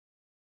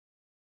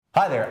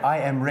Hi there, I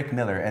am Rick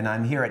Miller and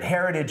I'm here at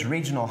Heritage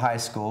Regional High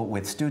School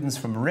with students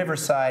from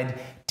Riverside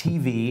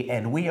TV,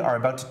 and we are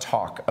about to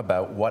talk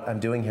about what I'm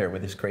doing here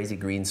with this crazy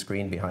green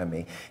screen behind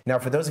me. Now,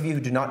 for those of you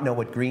who do not know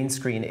what green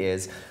screen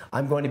is,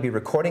 I'm going to be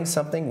recording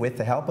something with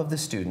the help of the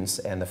students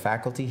and the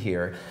faculty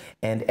here,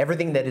 and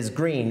everything that is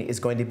green is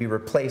going to be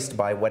replaced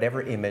by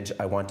whatever image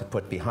I want to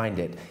put behind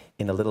it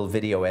in a little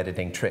video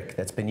editing trick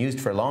that's been used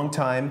for a long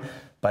time,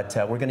 but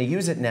we're going to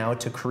use it now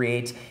to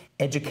create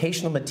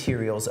educational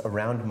materials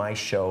around my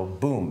show,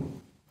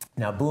 Boom.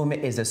 Now, Boom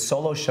is a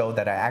solo show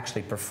that I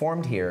actually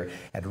performed here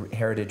at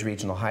Heritage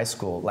Regional High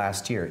School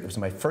last year. It was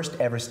my first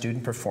ever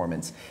student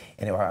performance,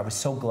 and I was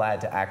so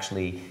glad to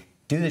actually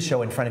do the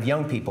show in front of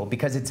young people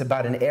because it's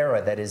about an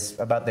era that is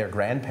about their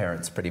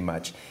grandparents, pretty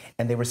much.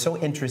 And they were so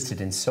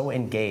interested and so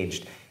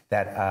engaged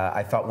that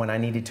I thought when I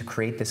needed to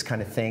create this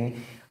kind of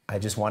thing, I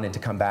just wanted to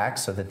come back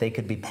so that they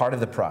could be part of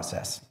the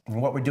process.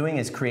 And what we're doing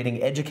is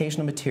creating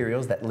educational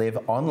materials that live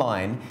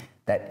online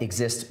that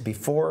exist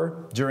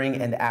before, during,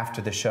 and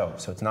after the show.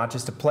 So it's not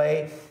just a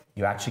play,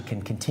 you actually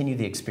can continue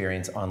the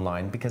experience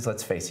online because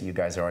let's face it, you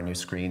guys are on your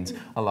screens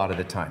a lot of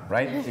the time,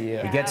 right?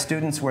 Yeah. We get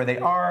students where they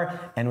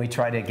are and we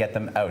try to get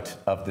them out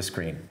of the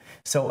screen.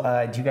 So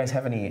do you guys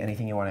have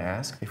anything you want to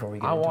ask before we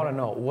get into it? I want to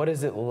know, what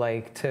is it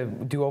like to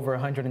do over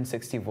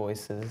 160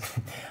 voices?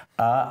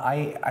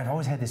 I've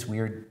always had this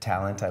weird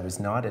talent. I was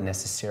not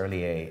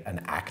necessarily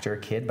an actor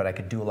kid, but I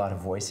could do a lot of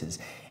voices.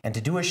 And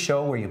to do a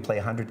show where you play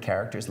 100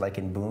 characters like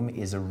in Boom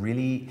is a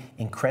really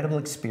incredible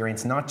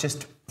experience, not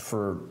just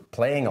for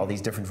playing all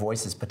these different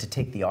voices, but to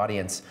take the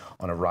audience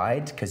on a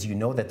ride, because you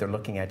know that they're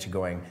looking at you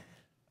going,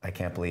 I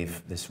can't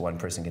believe this one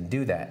person can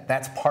do that.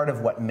 That's part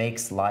of what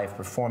makes live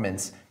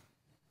performance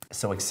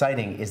so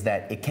exciting, is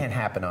that it can't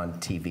happen on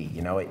TV.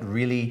 You know, it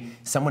really,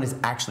 someone is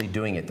actually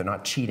doing it. They're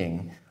not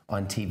cheating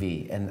on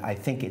TV. And I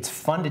think it's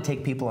fun to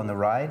take people on the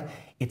ride.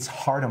 It's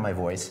hard on my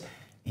voice.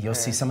 You'll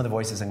see some of the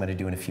voices I'm going to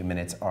do in a few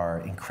minutes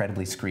are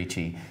incredibly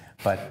screechy.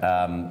 But,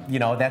 you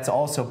know, that's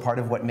also part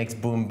of what makes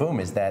Boom Boom,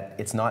 is that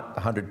it's not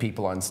 100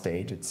 people on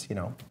stage. It's, you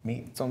know,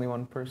 me. It's only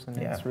one person.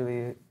 Yeah. It's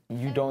really,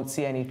 you don't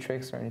see any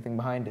tricks or anything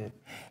behind it.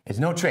 It's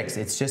no tricks.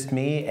 It's just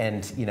me.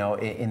 And, you know,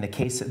 in the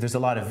case, there's a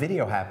lot of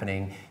video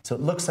happening. So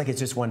it looks like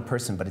it's just one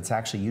person, but it's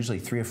actually usually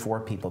 3 or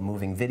 4 people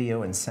moving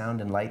video and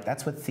sound and light.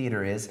 That's what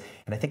theater is.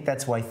 And I think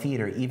that's why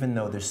theater, even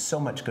though there's so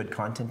much good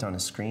content on a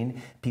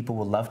screen, people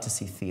will love to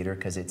see theater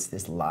because it's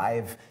this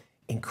live,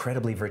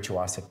 incredibly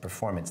virtuosic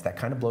performance that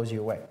kind of blows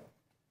you away.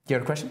 Do you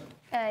have a question?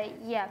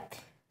 Yeah.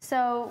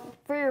 So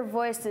for your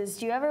voices,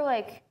 do you ever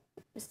like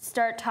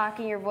start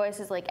talking your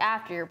voices like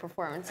after your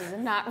performances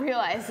and not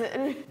realize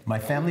it? My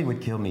family would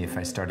kill me if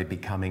I started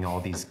becoming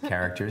all these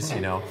characters, you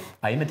know.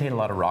 I imitate a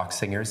lot of rock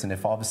singers, and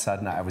if all of a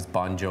sudden I was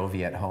Bon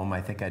Jovi at home, I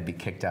think I'd be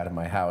kicked out of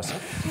my house.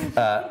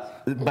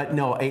 But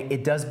no,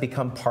 it does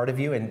become part of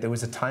you, and there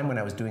was a time when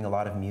I was doing a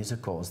lot of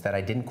musicals that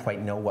I didn't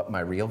quite know what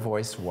my real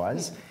voice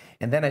was.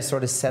 And then I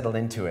sort of settled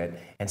into it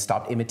and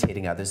stopped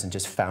imitating others and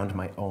just found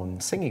my own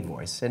singing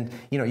voice. And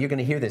you know, you're going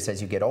to hear this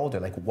as you get older,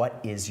 like what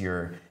is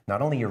your,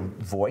 not only your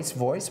voice,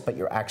 but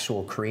your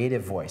actual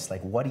creative voice.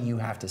 Like what do you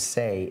have to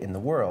say in the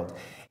world?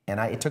 And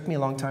it took me a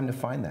long time to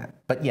find that.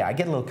 But yeah, I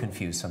get a little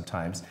confused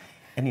sometimes.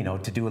 And you know,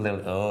 to do a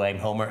little, oh, I'm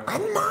Homer,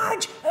 I'm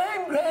Marge,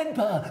 I'm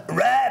Grandpa,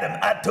 right, I'm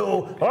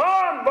Otto, oh,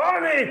 I'm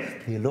Barney,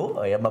 hello,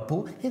 I am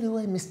Apu, hello,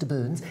 I'm Mr.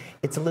 Burns.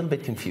 It's a little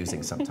bit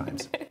confusing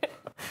sometimes.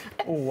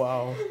 Oh,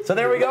 wow. So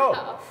there we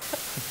go.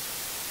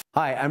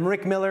 Hi, I'm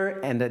Rick Miller,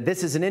 and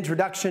this is an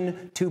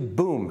introduction to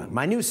Boom,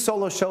 my new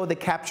solo show that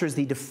captures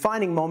the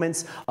defining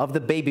moments of the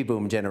baby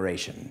boom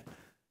generation.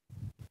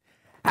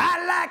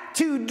 I like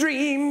to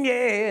dream,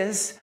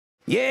 yes,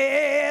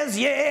 yes,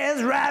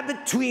 yes, right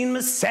between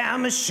my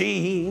sound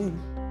machine.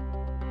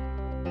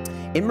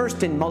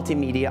 Immersed in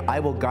multimedia, I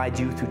will guide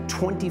you through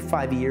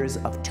 25 years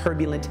of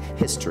turbulent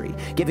history,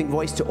 giving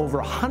voice to over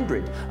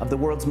 100 of the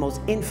world's most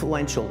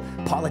influential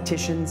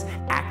politicians,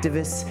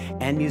 activists,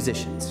 and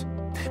musicians.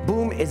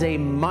 Boom is a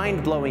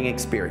mind-blowing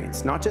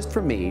experience, not just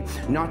for me,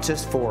 not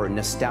just for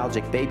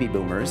nostalgic baby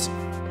boomers,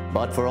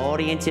 but for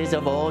audiences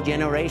of all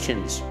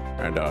generations.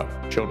 And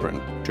children,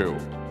 too.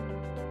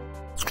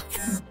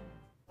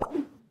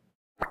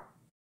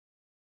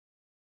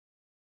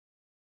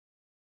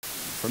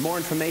 For more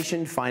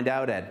information, find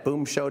out at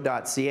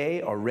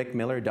boomshow.ca or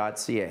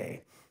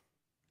rickmiller.ca.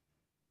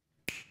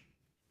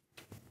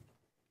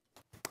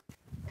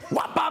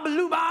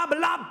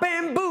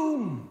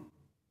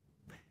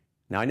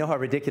 Now, I know how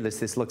ridiculous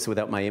this looks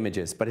without my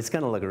images, but it's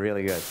going to look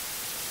really good.